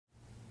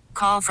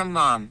Call from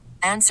mom.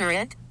 Answer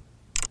it.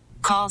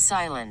 Call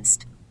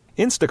silenced.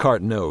 Instacart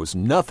knows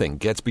nothing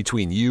gets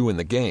between you and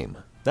the game.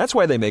 That's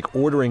why they make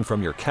ordering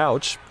from your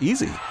couch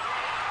easy.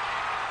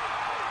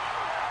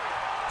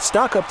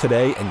 Stock up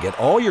today and get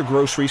all your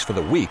groceries for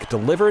the week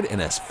delivered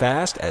in as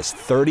fast as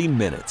 30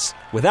 minutes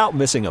without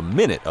missing a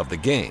minute of the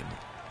game.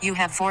 You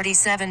have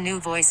 47 new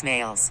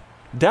voicemails.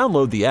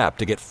 Download the app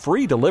to get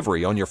free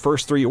delivery on your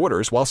first 3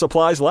 orders while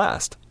supplies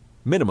last.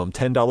 Minimum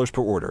 $10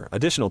 per order.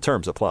 Additional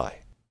terms apply.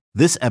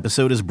 This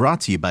episode is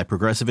brought to you by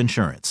Progressive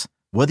Insurance.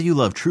 Whether you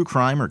love true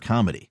crime or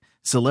comedy,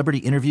 celebrity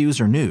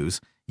interviews or news,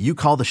 you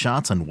call the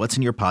shots on what's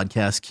in your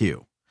podcast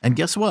queue. And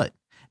guess what?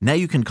 Now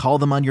you can call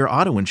them on your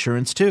auto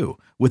insurance too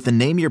with the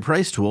Name Your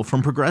Price tool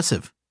from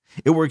Progressive.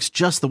 It works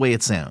just the way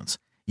it sounds.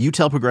 You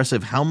tell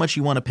Progressive how much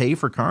you want to pay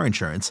for car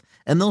insurance,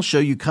 and they'll show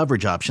you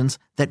coverage options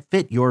that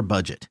fit your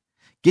budget.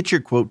 Get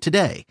your quote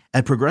today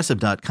at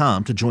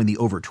Progressive.com to join the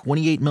over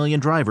 28 million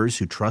drivers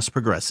who trust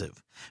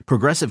Progressive.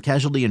 Progressive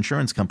Casualty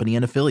Insurance Company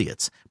and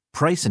Affiliates.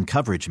 Price and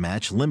coverage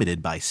match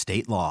limited by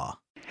state law.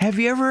 Have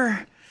you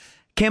ever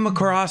came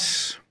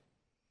across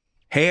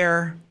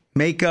hair,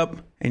 makeup,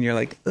 and you're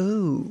like,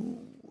 ooh,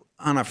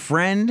 on a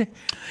friend?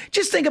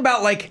 Just think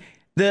about like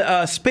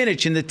the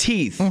spinach in the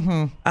teeth.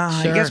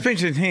 Mm-hmm. You got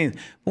spinach in the teeth.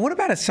 But what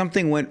about if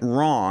something went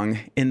wrong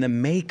in the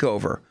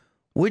makeover?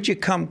 Would you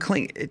come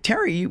clean?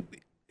 Terry,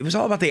 it was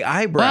all about the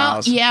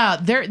eyebrows. Well, yeah,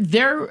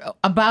 they're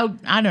about,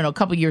 I don't know, a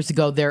couple years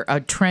ago,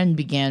 a trend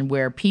began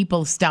where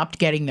people stopped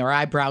getting their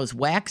eyebrows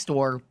waxed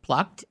or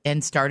plucked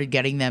and started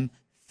getting them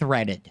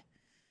threaded.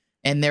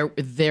 And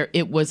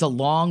it was a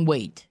long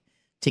wait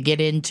to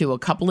get into a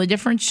couple of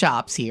different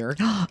shops here.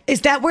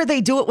 Is that where they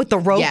do it with the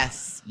rope?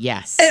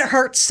 Yes. It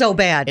hurts so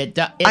bad.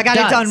 I got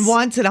it done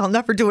once and I'll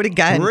never do it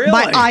again. Really?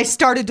 My eyes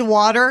started to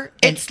water.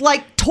 It's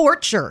like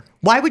torture.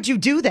 Why would you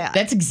do that?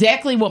 That's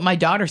exactly what my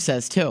daughter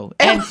says too.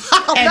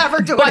 I'll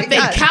never do it again.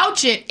 But they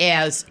couch it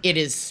as it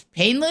is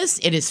painless,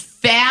 it is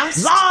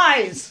fast.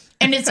 Lies!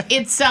 And it's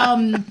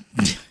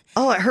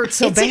oh, it hurts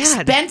so bad. It's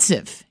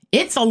expensive.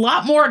 It's a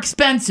lot more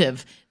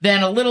expensive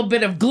than a little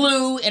bit of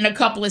glue and a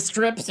couple of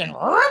strips and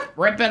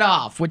rip it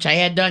off, which I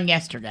had done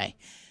yesterday.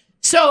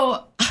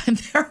 So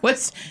there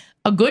was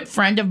a good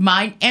friend of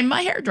mine and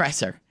my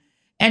hairdresser,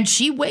 and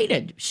she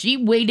waited. She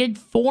waited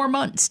 4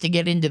 months to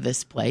get into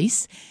this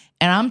place.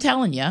 And I'm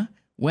telling you,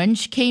 when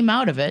she came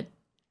out of it,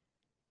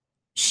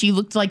 she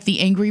looked like the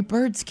Angry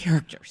Birds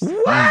characters.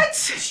 What?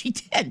 She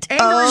did. She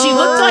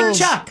looked like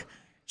Chuck.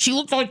 She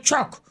looked like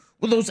Chuck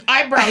with those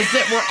eyebrows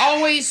that were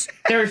always,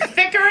 they're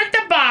thicker at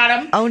the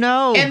bottom. Oh,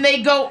 no. And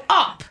they go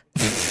up.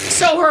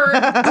 So her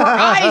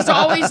eyes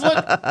always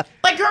look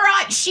like her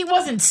eyes. She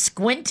wasn't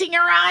squinting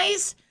her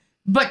eyes,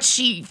 but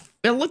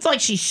it looked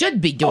like she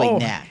should be doing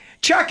that.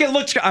 Chuck, it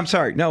looks, I'm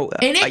sorry. No.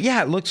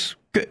 It looks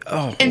good.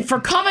 Oh. And for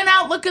coming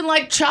out looking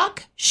like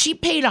Chuck, she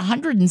paid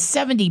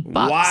 $170.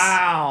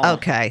 Wow.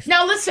 Okay.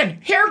 Now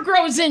listen, hair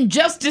grows in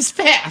just as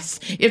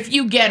fast if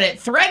you get it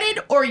threaded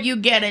or you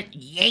get it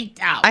yanked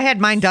out. I had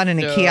mine done in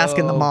a kiosk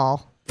in the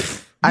mall.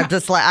 I'm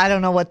just like, I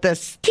don't know what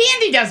this.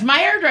 Candy does. My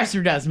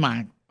hairdresser does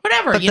mine.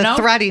 Whatever, But you know.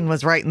 the threading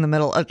was right in the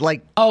middle of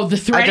like. Oh, the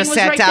threading I just was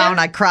sat right down,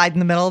 there? I cried in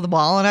the middle of the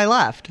mall, and I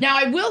left. Now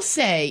I will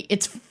say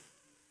it's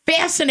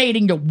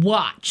fascinating to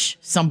watch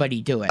somebody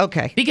do it.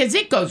 Okay. Because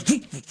it goes.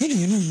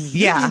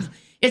 Yeah.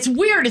 It's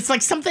weird. It's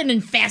like something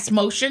in fast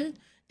motion. And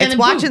It's then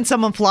watching boom.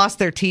 someone floss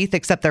their teeth,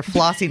 except they're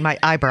flossing my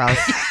eyebrows.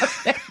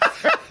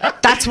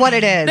 That's what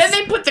it is. Then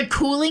they put the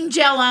cooling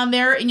gel on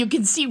there, and you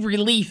can see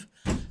relief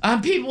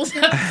on people's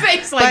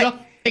face. Like, But- oh,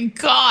 thank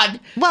God.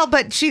 Well,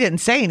 but she didn't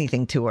say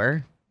anything to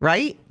her,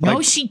 right?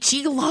 No, she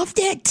loved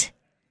it.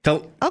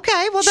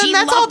 Okay, well then She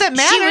that's all loved- that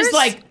matters. She was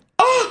like,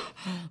 oh,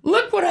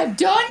 look what I've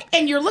done.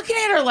 And you're looking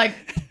at her like,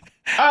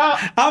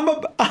 I'm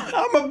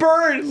a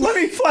bird. Let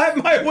me flap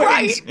my wings.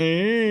 right.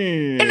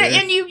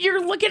 And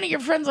you're looking at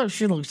your friends like,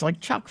 she looks like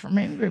Chuck from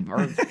Angry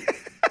Birds.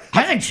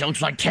 I think she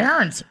looks like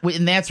Terrence.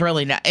 And that's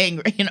really not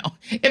angry. You know,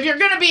 if you're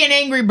going to be an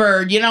Angry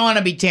Bird, you don't want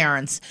to be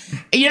Terrence.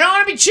 You don't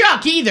want to be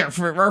Chuck either,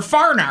 or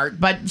Farnart.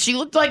 But she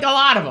looked like a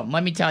lot of them,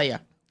 let me tell you.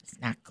 It's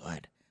not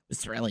good.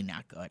 It's really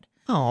not good.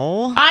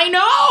 Oh. I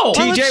know.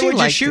 Well, if TJ, she would you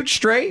liked shoot it.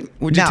 straight?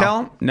 Would you No. tell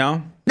him?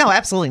 No? No,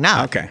 absolutely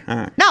not. Okay, all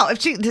right. No,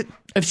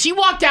 If she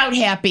walked out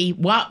happy,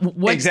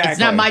 it's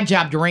Exactly. not my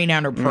job to rain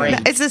on her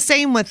parade. it's the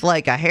same with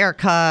like a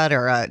haircut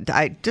or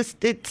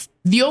it's.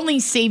 The only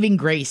saving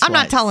grace I'm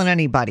not was telling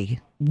anybody.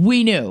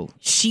 we knew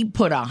she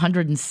put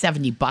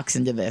 $170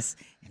 into this,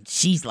 and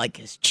she's like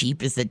as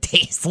cheap as it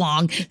tastes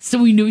long.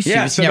 So we knew she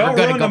was so never don't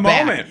going to ruin go the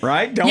back. moment,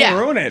 right? Don't Yeah,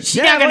 ruin it. she's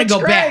Yeah, not gonna looks go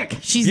great. back.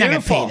 She's not gonna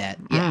Beautiful. pay that.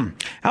 Yeah.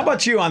 How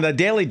about you on the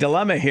Daily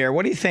Dilemma here?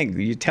 What do you think?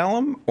 You tell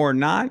them or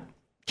not?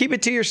 Keep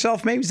it to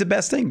yourself. Maybe it's the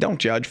best thing. Don't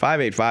judge.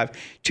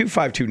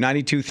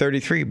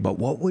 585-252-9233. But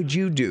what would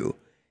you do?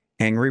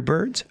 Angry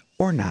Birds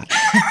or not?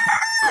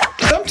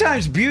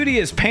 Sometimes beauty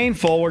is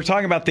painful. We're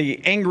talking about the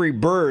Angry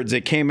Birds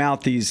that came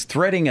out, these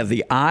threading of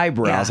the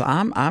eyebrows.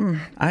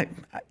 Yeah.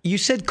 You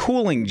said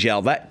cooling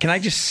gel. Can I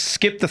just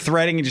skip the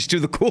threading and just do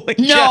the cooling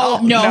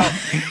gel? No.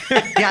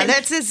 Yeah,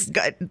 that's just.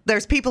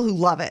 There's people who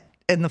love it.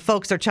 And the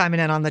folks are chiming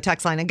in on the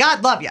text line, and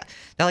God love you.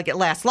 They're like, it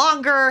lasts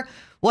longer,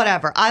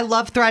 whatever. I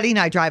love threading.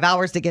 I drive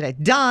hours to get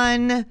it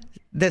done.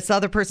 This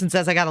other person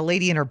says, I got a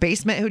lady in her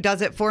basement who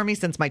does it for me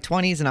since my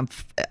 20s, and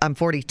I'm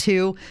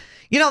 42.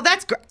 You know,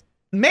 that's great.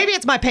 Maybe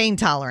it's my pain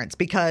tolerance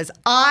because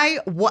I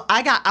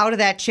got out of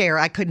that chair.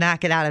 I could not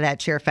get out of that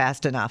chair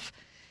fast enough.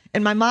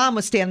 And my mom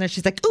was standing there.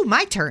 She's like, ooh,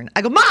 my turn.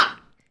 I go, Mom,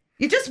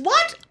 you just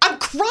what? I'm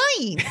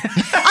crying.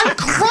 I'm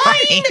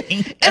crying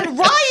and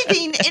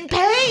writhing in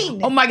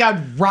pain. Oh, my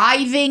God.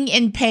 Writhing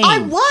in pain. I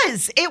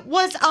was. It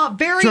was a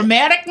very...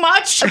 Dramatic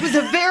much? It was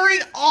a very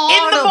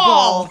audible... In the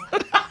mall.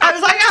 I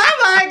was like, oh,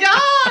 my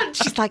God.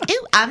 She's like,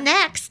 ooh, I'm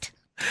next.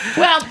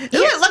 Well, Ooh,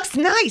 it looks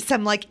nice.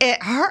 I'm like,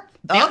 it hurt.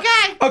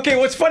 Okay. Okay,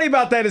 what's funny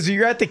about that is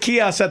you're at the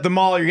kiosk at the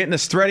mall, you're getting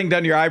this threading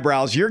done to your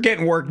eyebrows, you're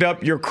getting worked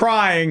up, you're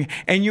crying,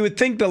 and you would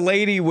think the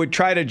lady would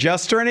try to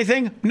adjust or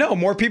anything. No,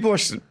 more people are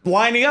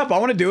lining up. I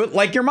want to do it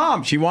like your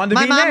mom. She wanted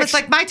to be next. My mom was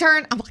like, my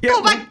turn. I'm like,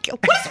 oh, my,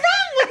 what's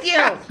wrong with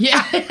you?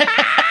 Yeah.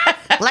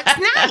 Looks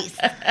nice.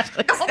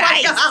 Oh,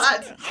 my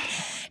God.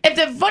 And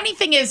the funny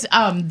thing is,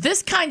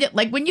 this kind of,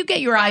 like when you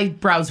get your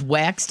eyebrows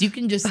waxed, you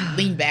can just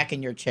lean back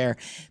in your chair.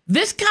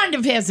 This kind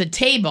of has a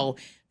table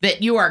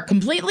that you are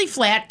completely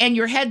flat and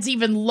your head's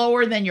even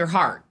lower than your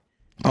heart.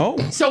 Oh.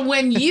 So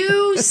when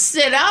you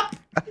sit up,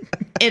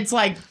 it's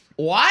like,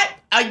 what?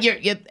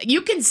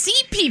 You can see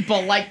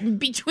people like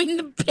between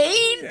the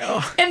pain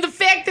and the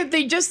fact that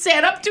they just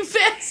sat up too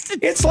fast.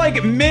 It's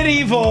like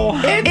medieval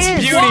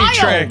beauty wild.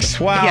 tricks.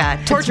 Wow. Yeah,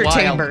 torture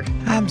chamber.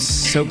 I'm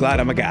so glad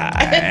I'm a guy.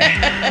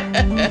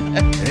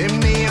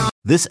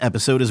 This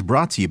episode is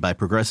brought to you by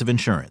Progressive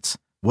Insurance.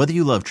 Whether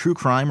you love true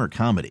crime or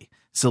comedy,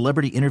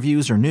 celebrity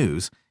interviews or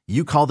news,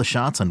 you call the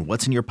shots on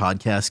what's in your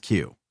podcast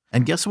queue.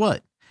 And guess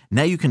what?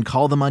 Now you can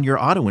call them on your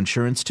auto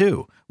insurance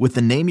too with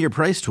the Name Your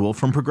Price tool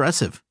from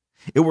Progressive.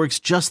 It works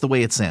just the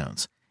way it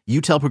sounds.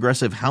 You tell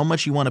Progressive how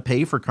much you want to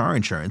pay for car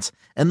insurance,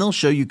 and they'll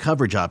show you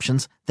coverage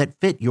options that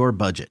fit your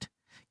budget.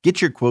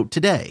 Get your quote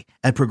today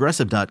at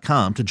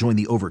Progressive.com to join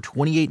the over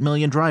 28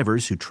 million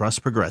drivers who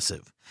trust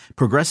Progressive.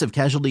 Progressive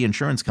Casualty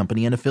Insurance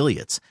Company and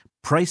Affiliates.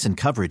 Price and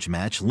coverage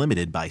match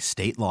limited by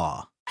state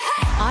law.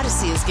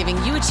 Odyssey is giving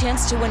you a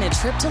chance to win a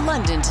trip to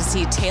London to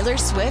see Taylor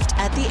Swift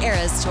at the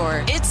Eras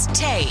Tour. It's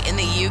Tay in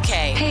the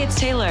UK. Hey, it's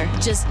Taylor.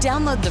 Just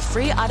download the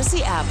free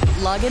Odyssey app,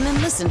 log in and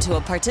listen to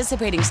a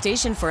participating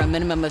station for a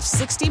minimum of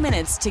 60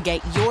 minutes to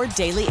get your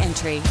daily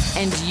entry.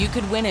 And you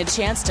could win a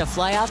chance to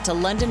fly off to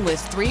London with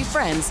 3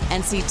 friends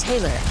and see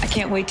Taylor. I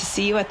can't wait to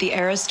see you at the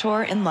Eras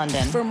Tour in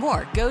London. For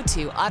more, go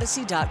to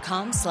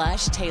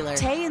odyssey.com/Taylor.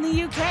 Tay in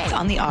the UK.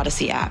 On the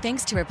Odyssey app.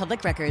 Thanks to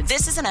Republic Records.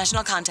 This is a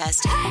national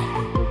contest.